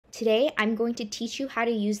Today, I'm going to teach you how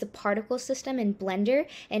to use the particle system in Blender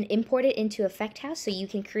and import it into Effect House so you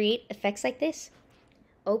can create effects like this.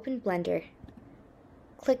 Open Blender.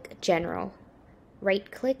 Click General.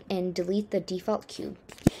 Right-click and delete the default cube.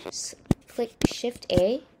 Click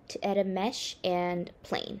Shift-A to add a mesh and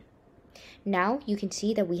plane. Now you can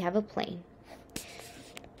see that we have a plane.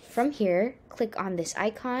 From here, click on this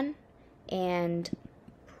icon and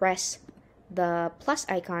press the plus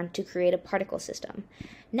icon to create a particle system.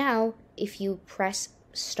 Now, if you press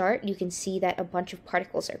start, you can see that a bunch of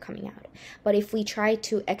particles are coming out. But if we try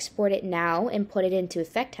to export it now and put it into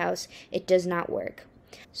Effect House, it does not work.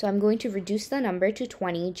 So I'm going to reduce the number to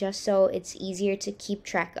 20 just so it's easier to keep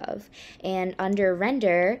track of. And under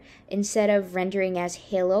render, instead of rendering as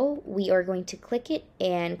halo, we are going to click it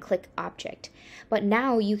and click object. But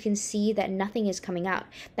now you can see that nothing is coming out.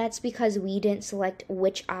 That's because we didn't select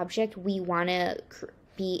which object we want to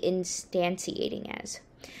be instantiating as.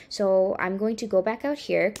 So I'm going to go back out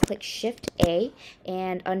here, click Shift A,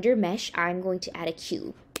 and under mesh, I'm going to add a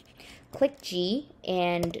cube. Click G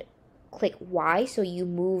and click Y so you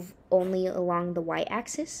move only along the Y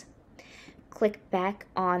axis. Click back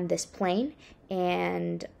on this plane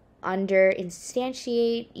and under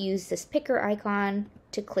instantiate, use this picker icon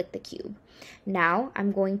to click the cube. Now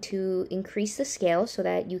I'm going to increase the scale so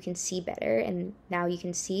that you can see better, and now you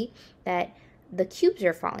can see that the cubes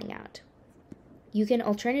are falling out. You can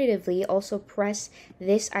alternatively also press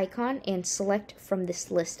this icon and select from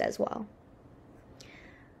this list as well.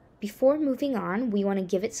 Before moving on, we want to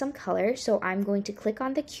give it some color, so I'm going to click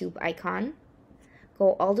on the cube icon,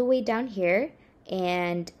 go all the way down here,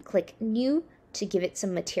 and click New to give it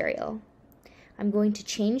some material. I'm going to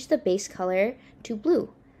change the base color to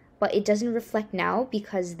blue, but it doesn't reflect now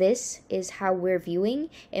because this is how we're viewing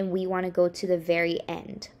and we want to go to the very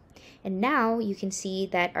end. And now you can see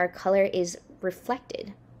that our color is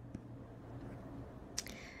reflected.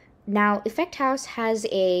 Now, Effect House has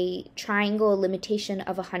a triangle limitation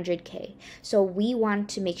of 100K, so we want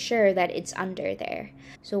to make sure that it's under there.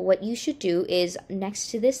 So what you should do is,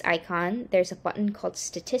 next to this icon, there's a button called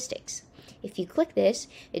Statistics. If you click this,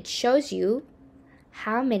 it shows you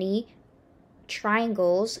how many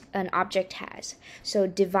triangles an object has. So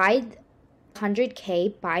divide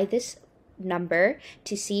 100K by this number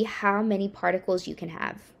to see how many particles you can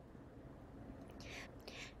have.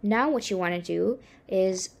 Now what you want to do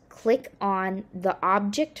is click on the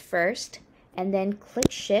object first and then click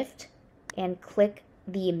Shift and click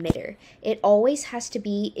the emitter. It always has to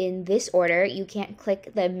be in this order. You can't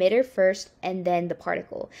click the emitter first and then the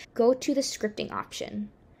particle. Go to the scripting option.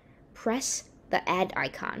 Press the add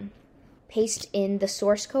icon. Paste in the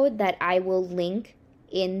source code that I will link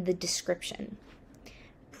in the description.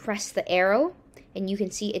 Press the arrow and you can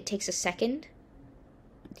see it takes a second.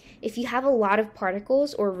 If you have a lot of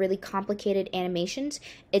particles or really complicated animations,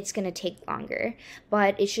 it's going to take longer.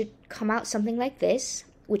 But it should come out something like this,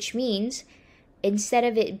 which means instead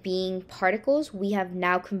of it being particles, we have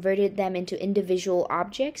now converted them into individual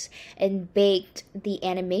objects and baked the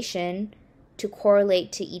animation to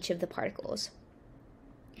correlate to each of the particles.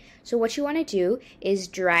 So what you want to do is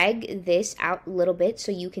drag this out a little bit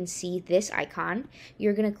so you can see this icon.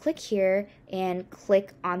 You're going to click here and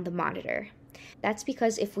click on the monitor. That's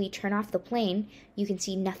because if we turn off the plane, you can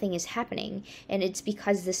see nothing is happening, and it's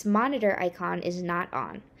because this monitor icon is not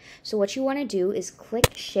on. So what you want to do is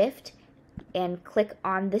click Shift and click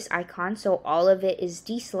on this icon so all of it is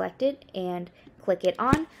deselected, and click it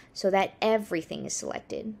on so that everything is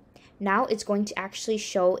selected. Now it's going to actually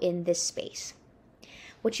show in this space.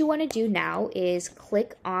 What you want to do now is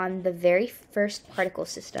click on the very first particle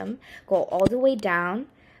system, go all the way down,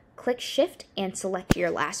 click Shift and select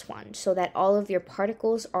your last one so that all of your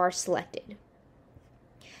particles are selected.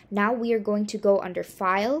 Now we are going to go under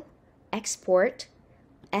File, Export,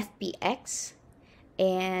 FBX,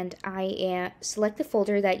 and select the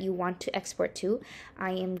folder that you want to export to.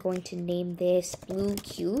 I am going to name this Blue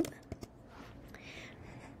Cube.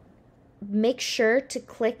 Make sure to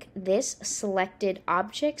click this Selected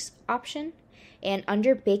Objects option, and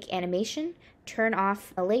under Bake Animation, turn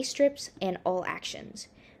off Allay Strips and All Actions.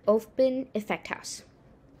 Open Effect House.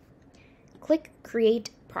 Click Create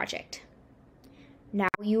Project. Now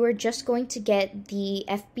you are just going to get the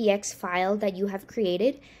FBX file that you have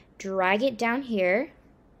created, drag it down here,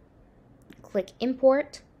 click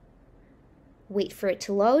Import, wait for it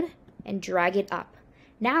to load, and drag it up.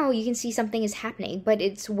 Now you can see something is happening, but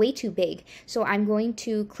it's way too big. So I'm going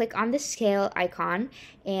to click on the scale icon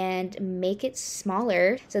and make it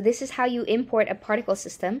smaller. So this is how you import a particle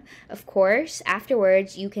system. Of course,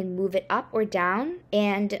 afterwards you can move it up or down.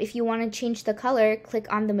 And if you want to change the color, click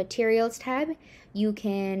on the materials tab, You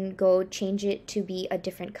can go change it to be a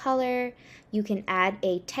different color. You can add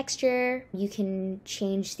a texture. You can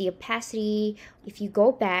change the opacity. If you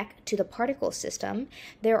go back to the particle system,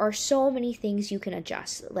 there are so many things you can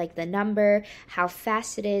adjust, like the number, how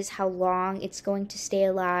fast it is, how long it's going to stay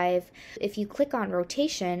alive. If you click on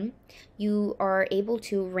rotation, you are able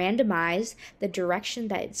to randomize the direction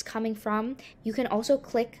that it's coming from. You can also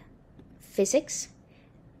click physics.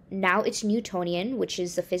 Now it's Newtonian, which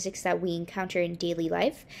is the physics that we encounter in daily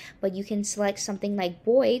life, but you can select something like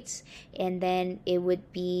Boyd's, and then it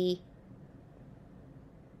would be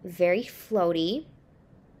very floaty.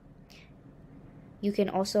 You can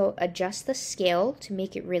also adjust the scale to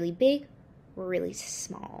make it really big or really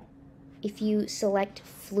small. If you select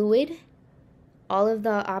fluid, all of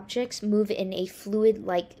the objects move in a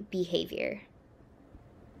fluid-like behavior.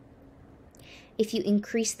 If you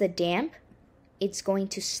increase the damp, it's going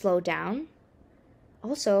to slow down.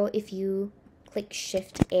 Also, if you click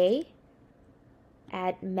Shift A,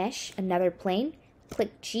 add mesh, another plane,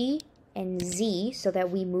 click G and Z so that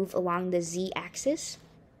we move along the Z axis.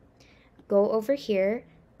 Go over here,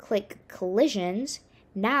 click collisions.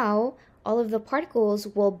 Now, all of the particles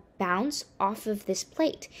will bounce off of this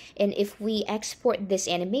plate. And if we export this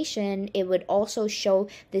animation, it would also show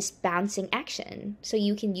this bouncing action. So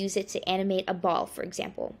you can use it to animate a ball, for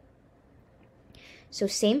example. So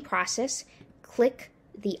same process, click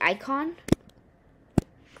the icon,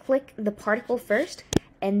 click the particle first,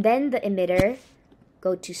 and then the emitter,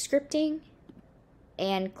 go to scripting,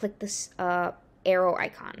 and click this arrow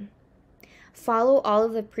icon. Follow all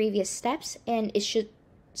of the previous steps, and it should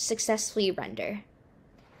successfully render.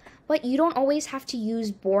 But you don't always have to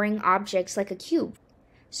use boring objects like a cube.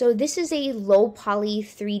 So this is a low poly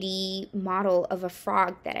 3D model of a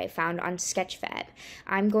frog that I found on Sketchfab.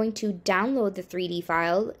 I'm going to download the 3D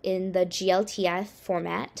file in the GLTF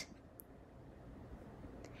format.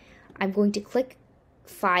 I'm going to click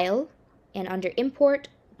File, and under Import,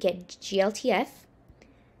 get GLTF.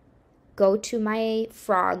 Go to my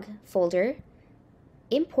frog folder,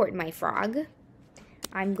 import my frog.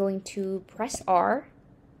 I'm going to press R,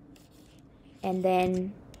 and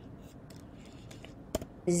then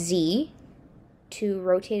Z to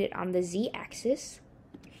rotate it on the Z axis.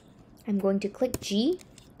 I'm going to click G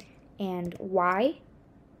and Y,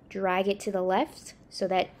 drag it to the left so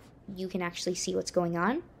that you can actually see what's going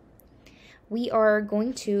on. We are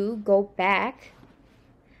going to go back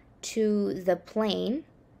to the plane,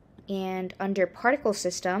 and under particle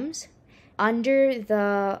systems, under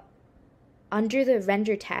the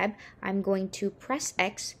render tab, I'm going to press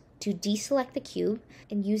X to deselect the cube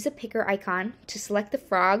and use the picker icon to select the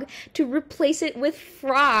frog to replace it with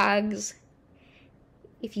frogs.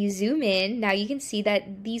 If you zoom in, now you can see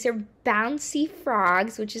that these are bouncy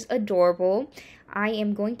frogs, which is adorable. I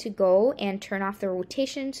am going to go and turn off the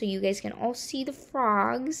rotation so you guys can all see the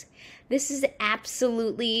frogs. This is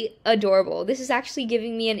absolutely adorable. This is actually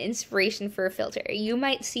giving me an inspiration for a filter. You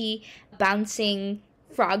might see a bouncing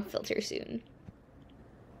frog filter soon.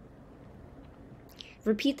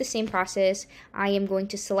 Repeat the same process. I am going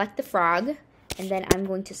to select the frog, and then I'm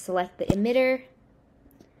going to select the emitter,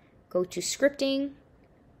 go to scripting,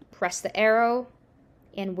 press the arrow,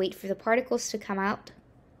 and wait for the particles to come out.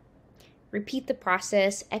 Repeat the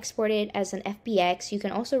process, export it as an FBX. You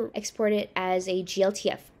can also export it as a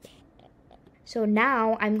GLTF. So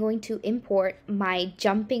now I'm going to import my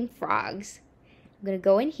jumping frogs. I'm going to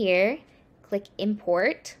go in here, click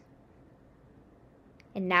import.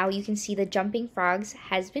 And now you can see the jumping frogs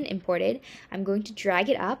has been imported. I'm going to drag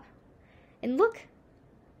it up. And look,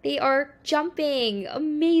 they are jumping.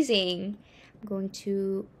 Amazing. I'm going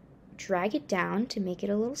to drag it down to make it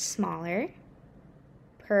a little smaller.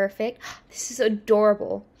 Perfect. This is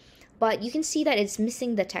adorable. But you can see that it's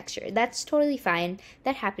missing the texture. That's totally fine.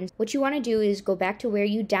 That happens. What you want to do is go back to where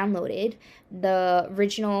you downloaded the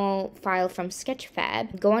original file from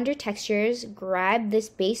Sketchfab. Go under textures, grab this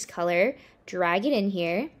base color, drag it in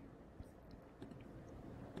here,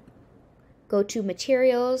 go to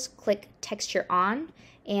materials, click texture on,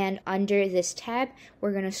 and under this tab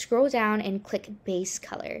we're going to scroll down and click base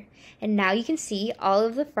color. And now you can see all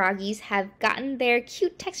of the froggies have gotten their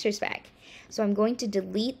cute textures back. So I'm going to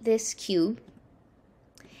delete this cube.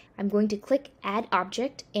 I'm going to click add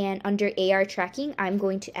object, and under AR tracking I'm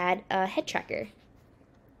going to add a head tracker.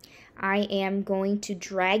 I am going to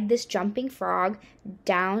drag this jumping frog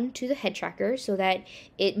down to the head tracker so that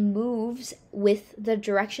it moves with the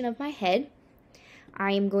direction of my head.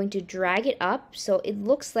 I am going to drag it up so it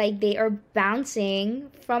looks like they are bouncing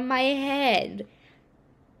from my head.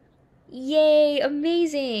 Yay,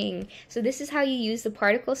 amazing! So this is how you use the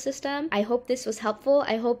particle system. I hope this was helpful.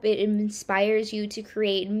 I hope it inspires you to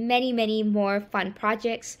create many, many more fun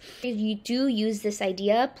projects. If you do use this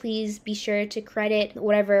idea, please be sure to credit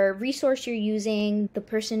whatever resource you're using, the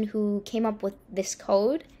person who came up with this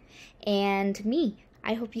code, and me.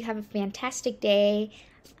 I hope you have a fantastic day.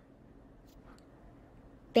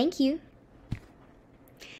 Thank you.